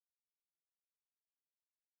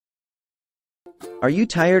Are you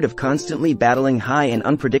tired of constantly battling high and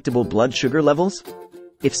unpredictable blood sugar levels?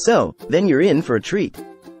 If so, then you're in for a treat.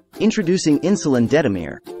 Introducing Insulin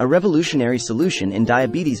Detemir, a revolutionary solution in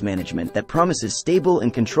diabetes management that promises stable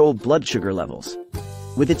and controlled blood sugar levels.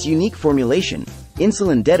 With its unique formulation,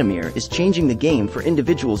 Insulin Detemir is changing the game for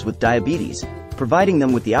individuals with diabetes, providing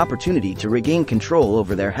them with the opportunity to regain control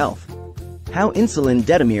over their health. How Insulin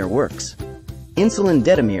Detemir works. Insulin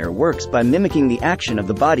Detemir works by mimicking the action of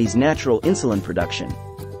the body's natural insulin production.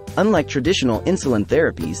 Unlike traditional insulin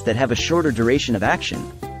therapies that have a shorter duration of action,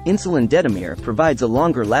 Insulin Detemir provides a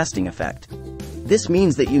longer-lasting effect. This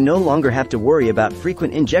means that you no longer have to worry about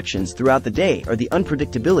frequent injections throughout the day or the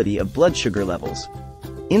unpredictability of blood sugar levels.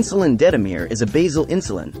 Insulin Detemir is a basal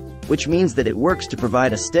insulin, which means that it works to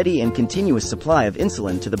provide a steady and continuous supply of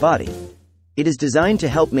insulin to the body. It is designed to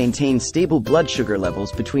help maintain stable blood sugar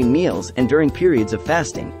levels between meals and during periods of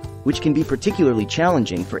fasting, which can be particularly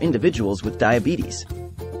challenging for individuals with diabetes.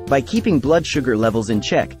 By keeping blood sugar levels in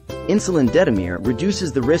check, Insulin Detemir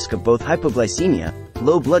reduces the risk of both hypoglycemia,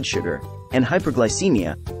 low blood sugar, and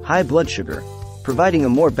hyperglycemia, high blood sugar, providing a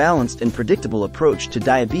more balanced and predictable approach to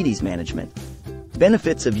diabetes management.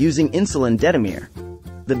 Benefits of using Insulin Detemir.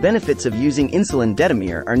 The benefits of using Insulin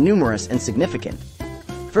Detemir are numerous and significant.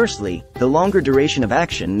 Firstly, the longer duration of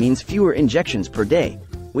action means fewer injections per day,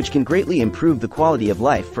 which can greatly improve the quality of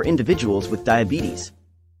life for individuals with diabetes.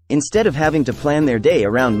 Instead of having to plan their day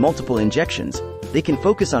around multiple injections, they can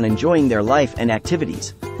focus on enjoying their life and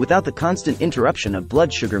activities, without the constant interruption of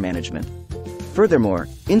blood sugar management. Furthermore,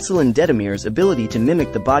 Insulin Detemir's ability to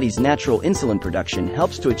mimic the body's natural insulin production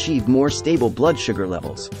helps to achieve more stable blood sugar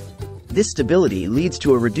levels. This stability leads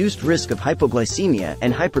to a reduced risk of hypoglycemia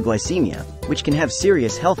and hyperglycemia, which can have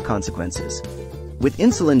serious health consequences. With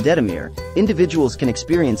Insulin Detemir, individuals can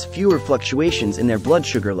experience fewer fluctuations in their blood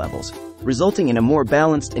sugar levels, resulting in a more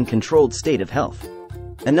balanced and controlled state of health.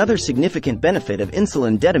 Another significant benefit of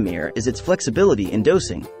Insulin Detemir is its flexibility in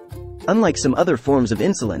dosing. Unlike some other forms of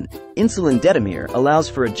insulin, Insulin Detemir allows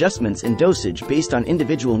for adjustments in dosage based on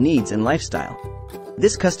individual needs and lifestyle.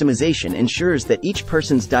 This customization ensures that each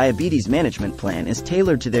person's diabetes management plan is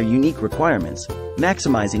tailored to their unique requirements,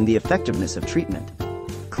 maximizing the effectiveness of treatment.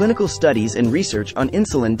 Clinical studies and research on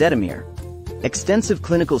Insulin Detemir. Extensive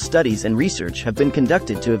clinical studies and research have been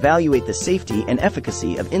conducted to evaluate the safety and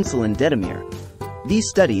efficacy of Insulin Detemir. These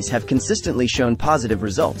studies have consistently shown positive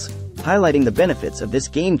results, highlighting the benefits of this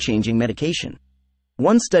game-changing medication.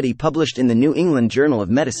 One study published in the New England Journal of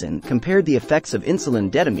Medicine compared the effects of Insulin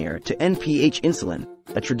Detemir to NPH insulin,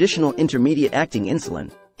 a traditional intermediate-acting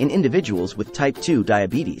insulin, in individuals with type 2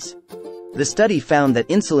 diabetes. The study found that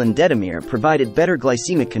Insulin Detemir provided better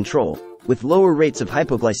glycemic control, with lower rates of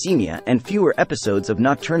hypoglycemia and fewer episodes of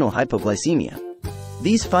nocturnal hypoglycemia.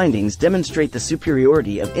 These findings demonstrate the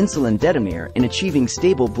superiority of Insulin Detemir in achieving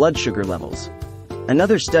stable blood sugar levels.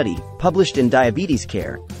 Another study, published in Diabetes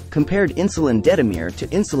Care, compared Insulin Detemir to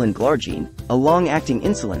insulin glargine, a long-acting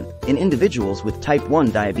insulin, in individuals with type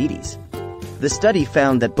 1 diabetes. The study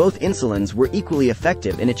found that both insulins were equally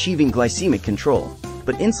effective in achieving glycemic control,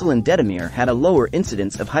 but Insulin Detemir had a lower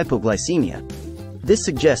incidence of hypoglycemia. This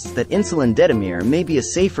suggests that Insulin Detemir may be a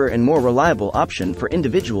safer and more reliable option for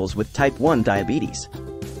individuals with type 1 diabetes.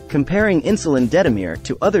 Comparing Insulin Detemir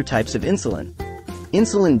to other types of insulin.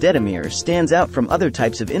 Insulin Detemir stands out from other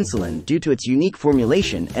types of insulin due to its unique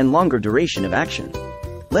formulation and longer duration of action.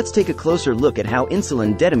 Let's take a closer look at how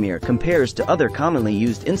Insulin Detemir compares to other commonly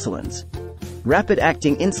used insulins.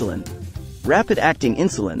 Rapid-acting insulin. Rapid-acting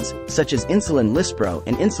insulins, such as insulin Lispro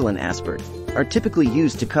and insulin Aspart, are typically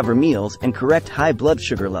used to cover meals and correct high blood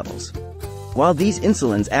sugar levels. While these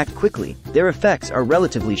insulins act quickly, their effects are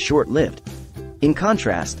relatively short-lived. In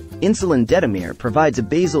contrast, Insulin Detemir provides a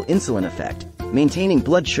basal insulin effect, maintaining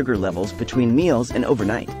blood sugar levels between meals and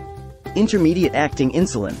overnight. Intermediate-acting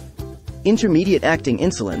insulin. Intermediate-acting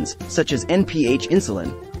insulins, such as NPH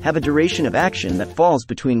insulin, have a duration of action that falls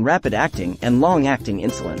between rapid-acting and long-acting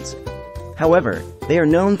insulins. However, they are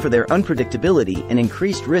known for their unpredictability and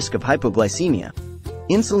increased risk of hypoglycemia.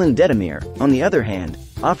 Insulin Detemir, on the other hand,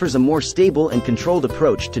 offers a more stable and controlled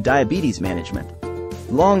approach to diabetes management.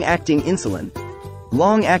 Long-acting insulin.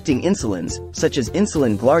 Long-acting insulins, such as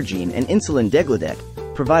insulin glargine and insulin degludec,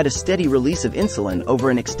 provide a steady release of insulin over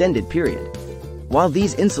an extended period. While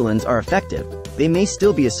these insulins are effective, they may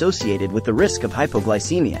still be associated with the risk of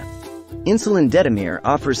hypoglycemia. Insulin Detemir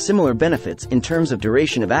offers similar benefits in terms of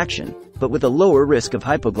duration of action, but with a lower risk of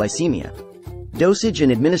hypoglycemia. Dosage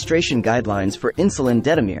and administration guidelines for Insulin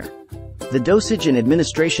Detemir. The dosage and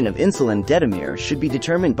administration of Insulin Detemir should be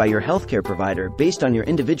determined by your healthcare provider based on your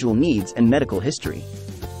individual needs and medical history.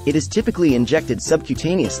 It is typically injected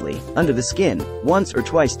subcutaneously, under the skin, once or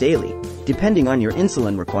twice daily, depending on your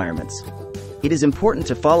insulin requirements. It is important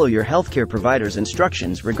to follow your healthcare provider's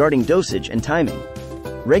instructions regarding dosage and timing.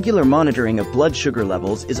 Regular monitoring of blood sugar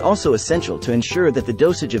levels is also essential to ensure that the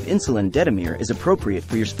dosage of Insulin Detemir is appropriate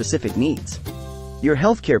for your specific needs. Your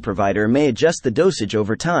healthcare provider may adjust the dosage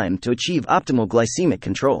over time to achieve optimal glycemic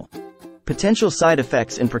control. Potential side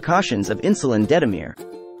effects and precautions of Insulin Detemir.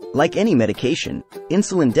 Like any medication,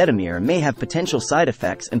 Insulin Detemir may have potential side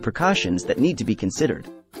effects and precautions that need to be considered.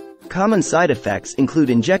 Common side effects include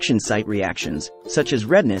injection site reactions, such as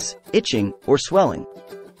redness, itching, or swelling.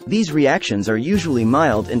 These reactions are usually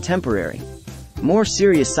mild and temporary. More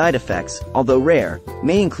serious side effects, although rare,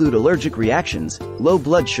 may include allergic reactions, low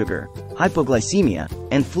blood sugar, hypoglycemia,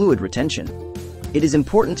 and fluid retention. It is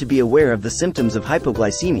important to be aware of the symptoms of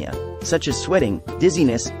hypoglycemia, such as sweating,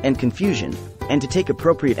 dizziness, and confusion, and to take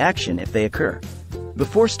appropriate action if they occur.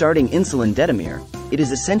 Before starting Insulin Detemir, it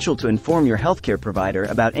is essential to inform your healthcare provider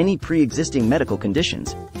about any pre-existing medical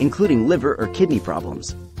conditions, including liver or kidney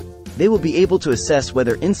problems. They will be able to assess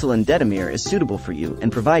whether Insulin Detemir is suitable for you and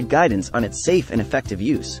provide guidance on its safe and effective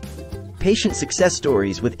use. Patient success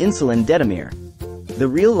stories with Insulin Detemir. The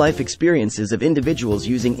real-life experiences of individuals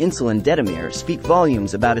using Insulin Detemir speak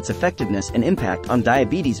volumes about its effectiveness and impact on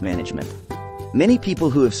diabetes management. Many people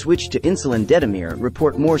who have switched to Insulin Detemir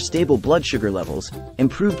report more stable blood sugar levels,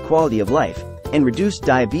 improved quality of life, and reduced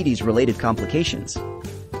diabetes-related complications.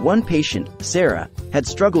 One patient, Sarah, had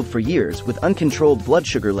struggled for years with uncontrolled blood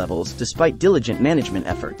sugar levels despite diligent management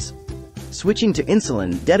efforts. Switching to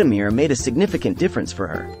Insulin Detemir made a significant difference for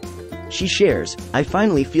her. She shares, "I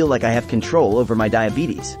finally feel like I have control over my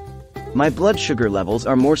diabetes. My blood sugar levels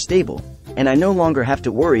are more stable, and I no longer have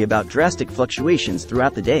to worry about drastic fluctuations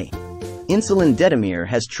throughout the day. Insulin Detemir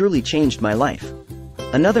has truly changed my life."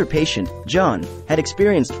 Another patient, John, had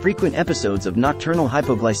experienced frequent episodes of nocturnal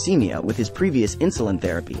hypoglycemia with his previous insulin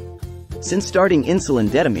therapy. Since starting Insulin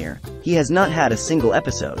Detemir, he has not had a single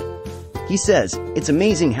episode. He says, "It's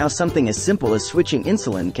amazing how something as simple as switching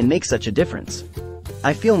insulin can make such a difference.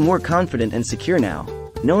 I feel more confident and secure now,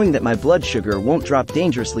 knowing that my blood sugar won't drop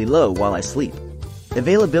dangerously low while I sleep."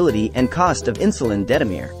 Availability and cost of Insulin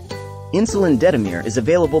Detemir. Insulin Detemir is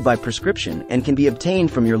available by prescription and can be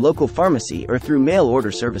obtained from your local pharmacy or through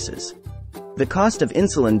mail-order services. The cost of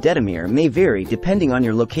Insulin Detemir may vary depending on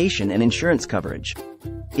your location and insurance coverage.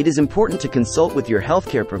 It is important to consult with your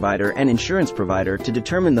healthcare provider and insurance provider to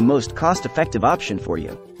determine the most cost-effective option for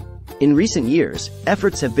you. In recent years,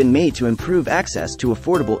 efforts have been made to improve access to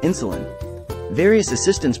affordable insulin. Various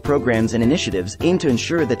assistance programs and initiatives aim to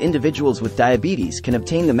ensure that individuals with diabetes can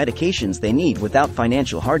obtain the medications they need without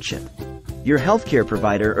financial hardship. Your healthcare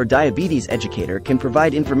provider or diabetes educator can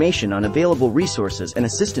provide information on available resources and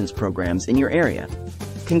assistance programs in your area.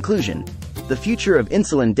 Conclusion: the future of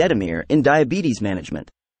Insulin Detemir in diabetes management.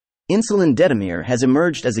 Insulin Detemir has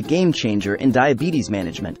emerged as a game-changer in diabetes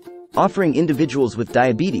management, offering individuals with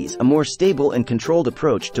diabetes a more stable and controlled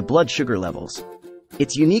approach to blood sugar levels.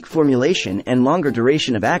 Its unique formulation and longer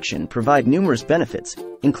duration of action provide numerous benefits,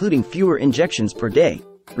 including fewer injections per day,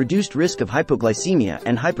 reduced risk of hypoglycemia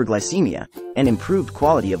and hyperglycemia, and improved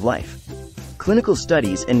quality of life. Clinical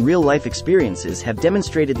studies and real-life experiences have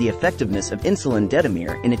demonstrated the effectiveness of Insulin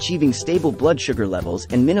Detemir in achieving stable blood sugar levels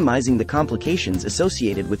and minimizing the complications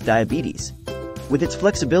associated with diabetes. With its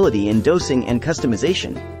flexibility in dosing and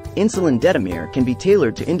customization, Insulin Detemir can be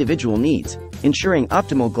tailored to individual needs, ensuring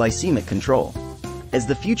optimal glycemic control. As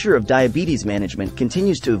the future of diabetes management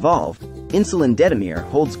continues to evolve, Insulin Detemir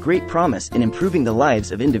holds great promise in improving the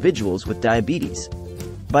lives of individuals with diabetes.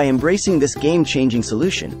 By embracing this game-changing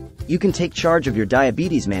solution, you can take charge of your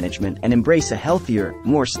diabetes management and embrace a healthier,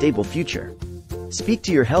 more stable future. Speak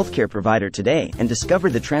to your healthcare provider today and discover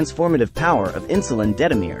the transformative power of Insulin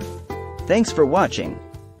Detemir. Thanks for watching.